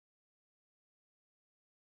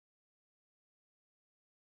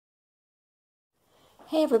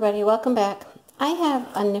Hey everybody, welcome back. I have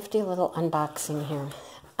a nifty little unboxing here.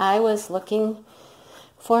 I was looking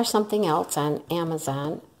for something else on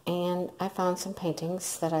Amazon and I found some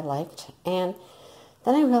paintings that I liked, and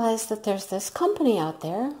then I realized that there's this company out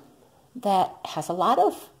there that has a lot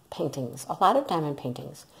of paintings, a lot of diamond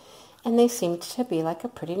paintings, and they seem to be like a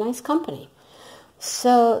pretty nice company.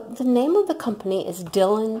 So the name of the company is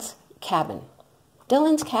Dylan's Cabin.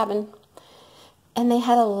 Dylan's Cabin, and they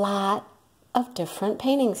had a lot of different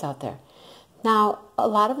paintings out there. Now, a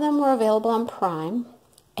lot of them were available on Prime,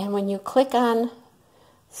 and when you click on,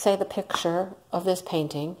 say, the picture of this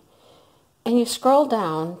painting, and you scroll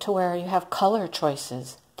down to where you have color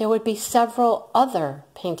choices, there would be several other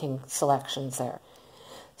painting selections there.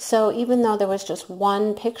 So even though there was just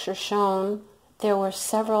one picture shown, there were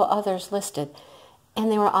several others listed,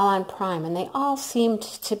 and they were all on Prime, and they all seemed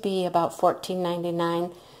to be about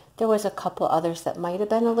 $14.99. There was a couple others that might have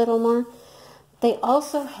been a little more. They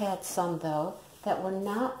also had some, though, that were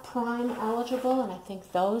not Prime eligible, and I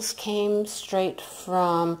think those came straight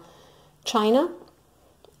from China,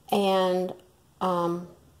 and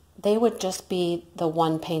they would just be the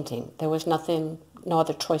one painting. There was nothing, no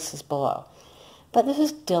other choices below. But this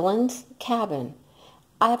is Dylan's Cabin.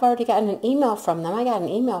 I've already gotten an email from them. I got an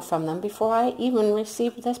email from them before I even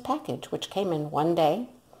received this package, which came in one day.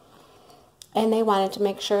 And they wanted to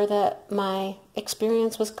make sure that my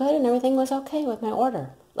experience was good and everything was okay with my order.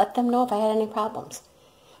 Let them know if I had any problems.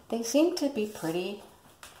 They seem to be pretty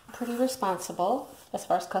responsible as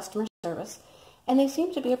far as customer service, and they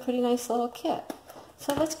seem to be a pretty nice little kit.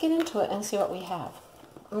 So let's get into it and see what we have.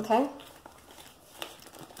 Okay?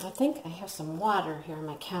 I think I have some water here on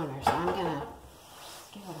my counter, so I'm going to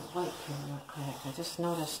give it a wipe here real quick. I just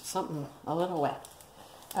noticed something a little wet.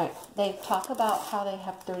 All right, they talk about how they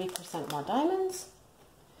have 30% more diamonds.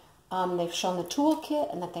 They've shown the toolkit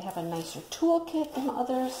and that they have a nicer toolkit than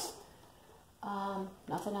others.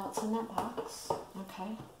 Nothing else in that box,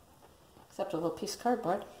 okay, except a little piece of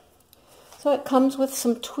cardboard. So it comes with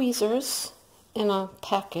some tweezers in a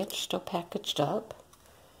package, still packaged up.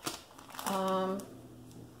 And,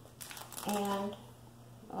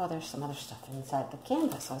 oh, there's some other stuff inside the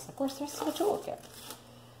canvas. I was like, where's the toolkit?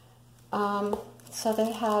 So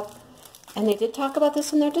they have, and they did talk about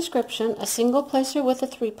this in their description, a single placer with a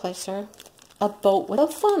three placer, a boat with a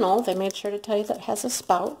funnel. They made sure to tell you that it has a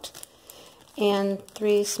spout, and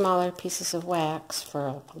 3 smaller pieces of wax for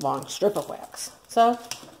a long strip of wax. So,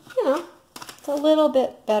 you know, it's a little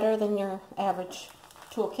bit better than your average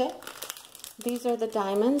toolkit. These are the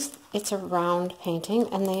diamonds. It's a round painting,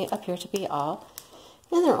 and they appear to be all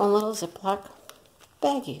in their own little Ziploc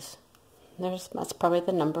baggies. That's probably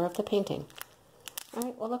the number of the painting. All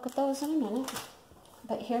right, we'll look at those in a minute.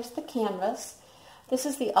 But here's the canvas. This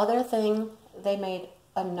is the other thing they made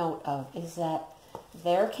a note of, is that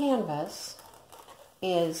their canvas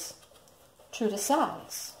is true to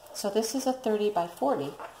size. So this is a 30 by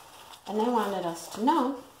 40, and they wanted us to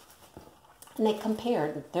know, and they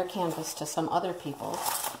compared their canvas to some other people's,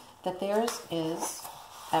 that theirs is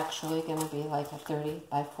actually going to be like a 30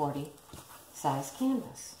 by 40 size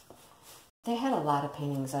canvas. They had a lot of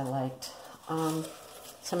paintings I liked.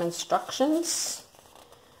 Some instructions,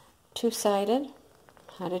 2-sided,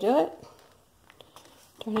 how to do it.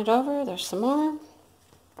 Turn it over, there's some more.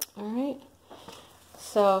 All right.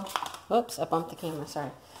 So, whoops, I bumped the camera,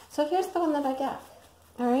 sorry. So here's the one that I got.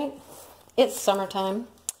 All right. It's summertime.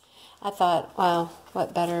 I thought, well,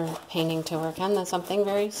 what better painting to work on than something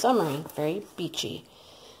very summery, very beachy.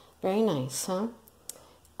 Very nice, huh?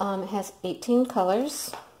 It has 18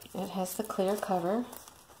 colors. It has the clear cover,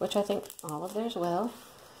 which I think all of theirs will.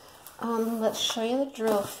 Let's show you the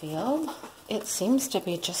drill field. It seems to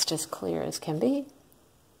be just as clear as can be.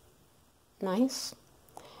 Nice.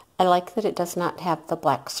 I like that it does not have the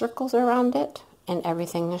black circles around it, and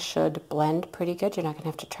everything should blend pretty good. You're not going to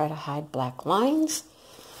have to try to hide black lines.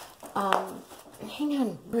 Hang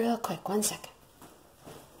on real quick, 1 second.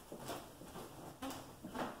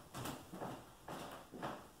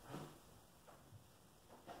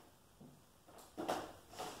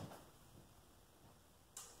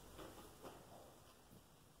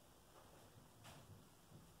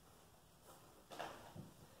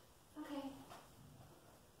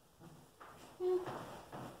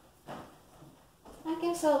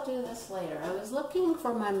 I guess I'll do this later. I was looking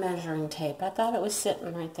for my measuring tape. I thought it was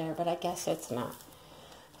sitting right there, but I guess it's not.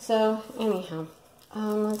 So, anyhow,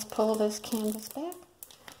 let's pull this canvas back.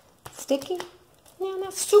 Sticky? Yeah,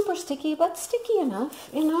 not super sticky, but sticky enough,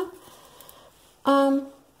 you know.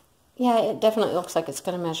 Yeah, it definitely looks like it's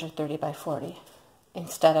going to measure 30 by 40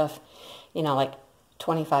 instead of, you know, like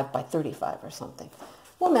 25 by 35 or something.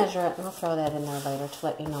 we'll measure it and we'll throw that in there later to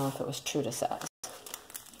let you know if it was true to size.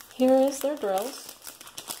 Here is their drills.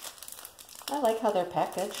 I like how they're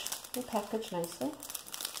packaged. They're packaged nicely.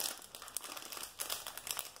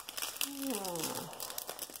 Oh,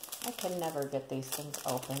 I can never get these things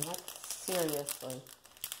open. Like, seriously.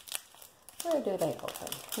 Where do they open?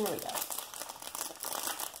 Here we go.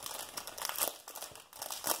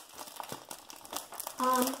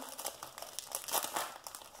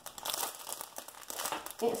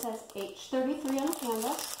 It says H33 on the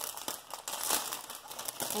canvas.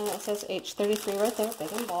 And it says H33 right there,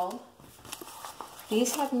 big and bold.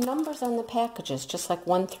 These have numbers on the packages, just like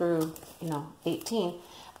 1 through, 18.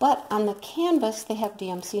 But on the canvas, they have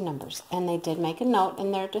DMC numbers. And they did make a note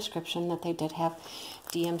in their description that they did have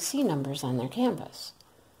DMC numbers on their canvas.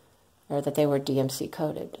 Or that they were DMC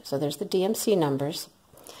coded. So there's the DMC numbers.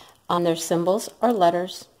 On their symbols are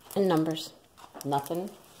letters and numbers. Nothing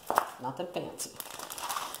fancy.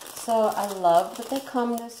 So I love that they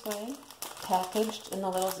come this way, packaged in the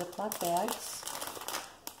little Ziploc bags.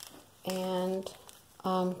 And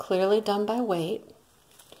clearly done by weight.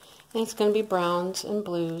 And it's going to be browns and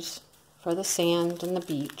blues for the sand and the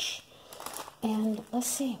beach. And let's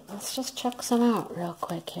see, let's just check some out real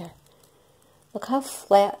quick here. Look how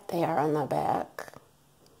flat they are on the back.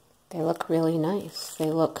 They look really nice.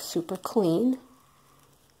 They look super clean.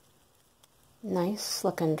 Nice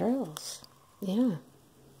looking drills. Yeah,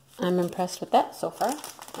 I'm impressed with that so far.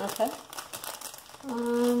 Okay.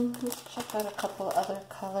 Let's check out a couple other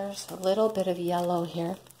colors. A little bit of yellow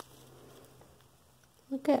here.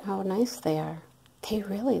 Look at how nice they are. They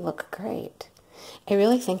really look great. I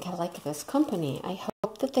really think I like this company. I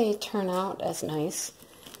hope that they turn out as nice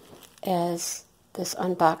as this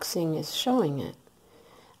unboxing is showing it.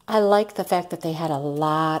 I like the fact that they had a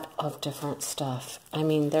lot of different stuff. I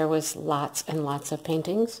mean, there was lots and lots of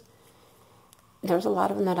paintings. There was a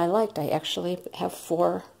lot of them that I liked. I actually have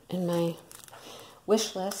 4 in my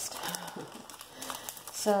wish list.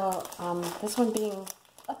 So this one being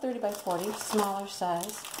a 30 by 40, smaller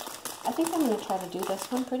size. I think I'm going to try to do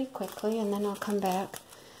this one pretty quickly, and then I'll come back.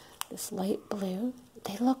 This light blue.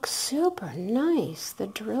 They look super nice. The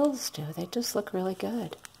drills do. They just look really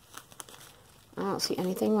good. I don't see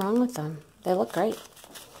anything wrong with them. They look great.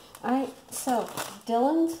 Alright, so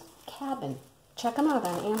Dylan's Cabin. Check them out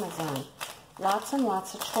on Amazon. Lots and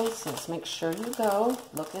lots of choices. Make sure you go,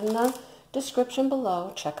 look in the description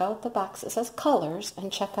below, check out the box that says colors,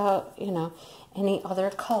 and check out, any other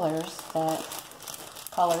colors. That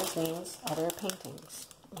colors means other paintings.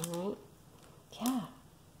 Alright? Yeah.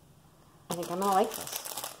 I think I'm going to like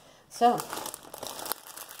this. So,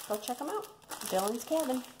 go check them out. Dylan's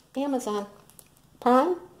Cabin. Amazon.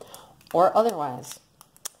 Prime or otherwise.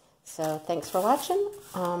 So thanks for watching.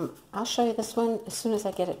 I'll show you this one as soon as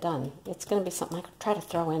I get it done. It's going to be something I could try to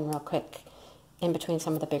throw in real quick in between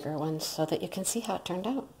some of the bigger ones so that you can see how it turned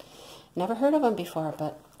out. Never heard of them before,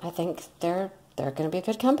 but I think they're going to be a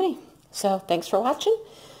good company. So thanks for watching.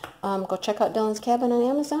 Go check out Dylan's Cabin on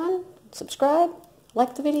Amazon. Subscribe,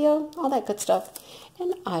 like the video, all that good stuff.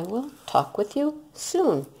 And I will talk with you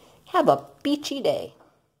soon. Have a beachy day.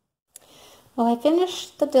 Well, I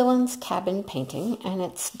finished the Dylan's Cabin painting, and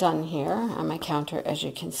it's done here on my counter, as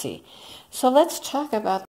you can see. So let's talk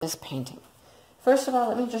about this painting. First of all,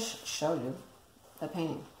 let me just show you the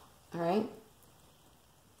painting, all right?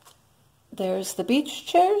 There's the beach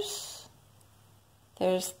chairs.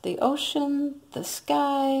 There's the ocean, the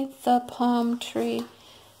sky, the palm tree.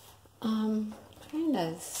 I'm trying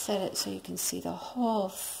to set it so you can see the whole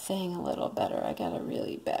thing a little better. I got to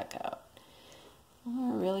really back out.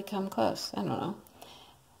 Or really come close. I don't know.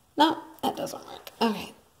 No, that doesn't work.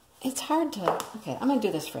 Okay. It's hard to... Okay, I'm going to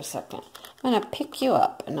do this for a second. I'm going to pick you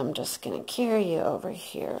up, and I'm just going to carry you over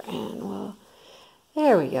here, and we'll...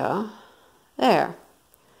 There we go. There.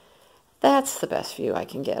 That's the best view I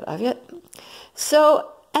can get of it.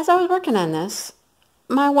 So, as I was working on this,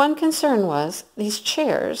 my one concern was these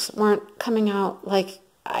chairs weren't coming out like...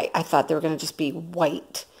 I thought they were going to just be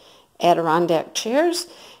white Adirondack chairs,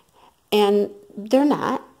 and they're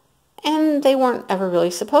not, and they weren't ever really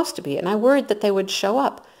supposed to be, and I worried that they would show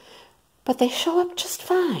up, but they show up just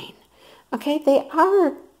fine. Okay, they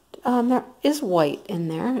are, there is white in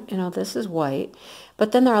there, this is white,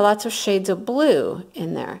 but then there are lots of shades of blue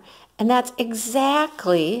in there, and that's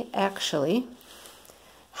exactly, actually,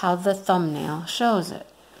 how the thumbnail shows it.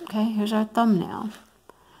 Okay, here's our thumbnail,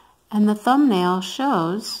 and the thumbnail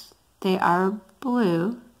shows they are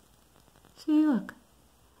blue. See, look.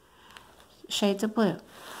 Shades of blue. All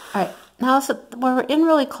right, now so we're in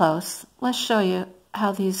really close. Let's show you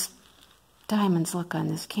how these diamonds look on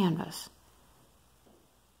this canvas.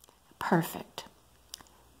 Perfect.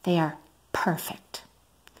 They are perfect.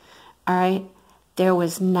 All right? There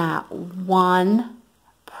was not one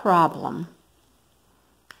problem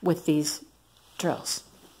with these drills.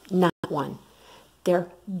 Not one. They're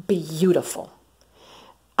beautiful.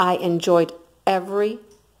 I enjoyed every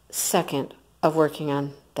second of working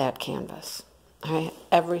on that canvas. All right?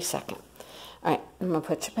 Every second. All right, I'm going to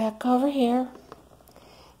put you back over here,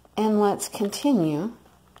 and let's continue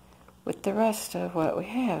with the rest of what we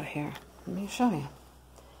have here. Let me show you.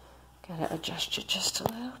 Got to adjust you just a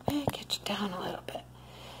little bit, get you down a little bit.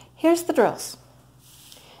 Here's the drills.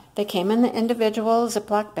 They came in the individual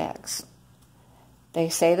Ziploc bags. They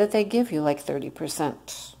say that they give you like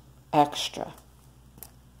 30% extra.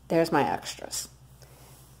 There's my extras.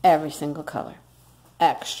 Every single color.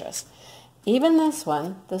 Extras. Even this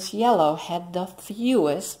one, this yellow, had the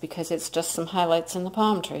fewest, because it's just some highlights in the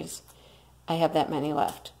palm trees. I have that many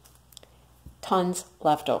left. Tons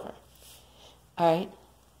left over. All right,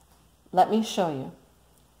 let me show you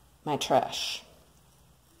my trash.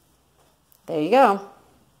 There you go.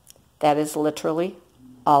 That is literally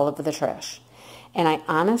all of the trash. And I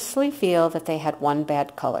honestly feel that they had one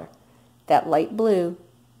bad color. That light blue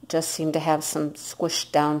just seemed to have some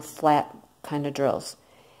squished down flat kind of drills.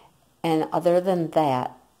 And other than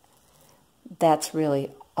that, that's really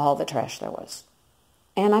all the trash there was.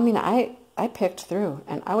 And I mean, I picked through,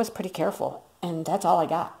 and I was pretty careful, and that's all I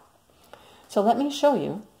got. So let me show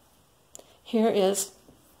you. Here is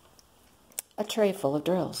a tray full of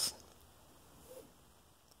drills.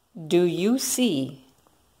 Do you see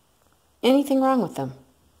anything wrong with them?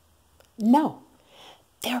 No.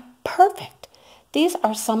 They're perfect. These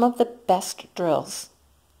are some of the best drills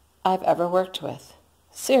I've ever worked with.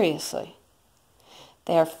 Seriously.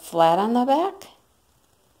 They are flat on the back.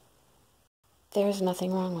 There's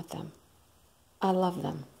nothing wrong with them. I love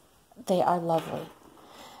them. They are lovely.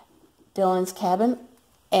 Dylan's Cabin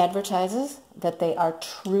advertises that they are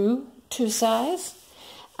true to size.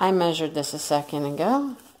 I measured this a second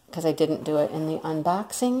ago because I didn't do it in the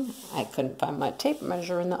unboxing. I couldn't find my tape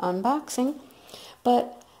measure in the unboxing.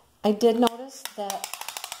 But I did notice that,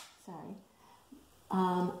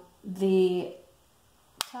 the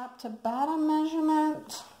top to bottom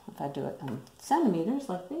measurement, if I do it in centimeters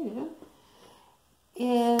like they do,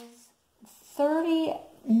 is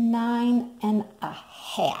 39 and a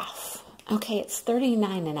half. Okay, it's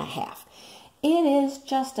 39 and a half. It is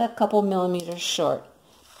just a couple millimeters short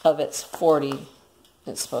of its 40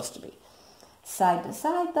 it's supposed to be. Side to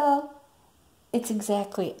side though, it's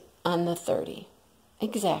exactly on the 30.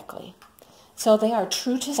 Exactly. So they are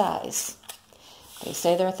true to size. They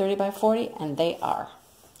say they're 30 by 40, and they are.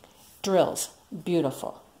 Drills,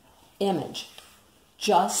 beautiful. Image,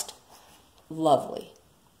 just lovely.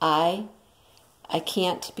 I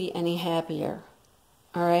can't be any happier.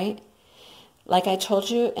 All right? Like I told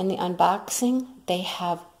you in the unboxing, they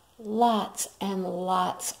have lots and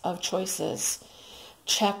lots of choices.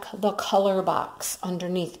 Check the color box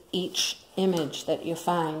underneath each image that you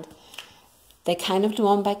find. They kind of do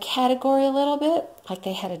them by category a little bit. Like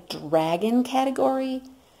they had a dragon category.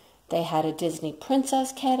 They had a Disney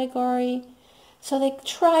princess category. So they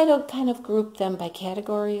try to kind of group them by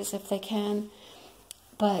categories if they can.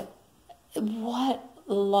 But what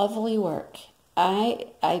lovely work. I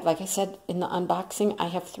like I said in the unboxing, I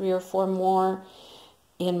have 3 or 4 more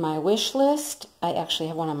in my wish list. I actually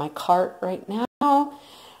have one on my cart right now,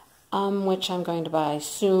 which I'm going to buy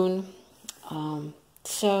soon.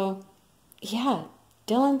 So, yeah,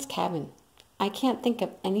 Dylan's Cabin. I can't think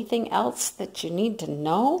of anything else that you need to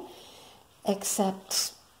know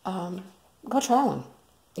except go try one.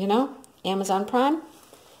 You know, Amazon Prime.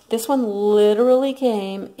 This one literally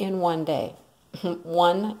came in one day.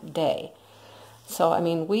 One day. So, I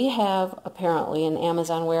mean, we have apparently an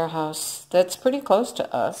Amazon warehouse that's pretty close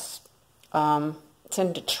to us. It's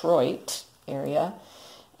in Detroit area.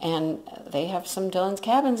 And they have some Dylan's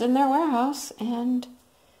Cabins in their warehouse and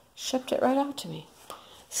shipped it right out to me.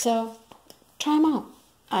 So, try them out.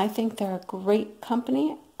 I think they're a great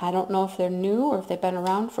company. I don't know if they're new or if they've been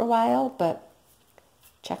around for a while, but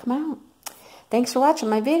check them out. Thanks for watching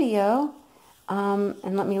my video.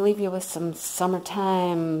 And let me leave you with some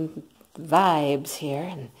summertime vibes here.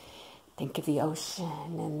 And think of the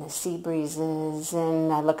ocean and the sea breezes.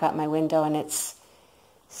 And I look out my window and it's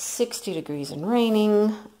 60 degrees and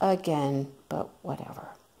raining again, but whatever.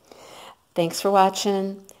 Thanks for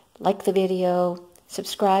watching. Like the video.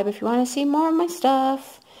 Subscribe if you want to see more of my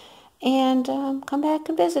stuff. And come back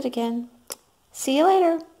and visit again. See you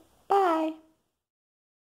later. Bye.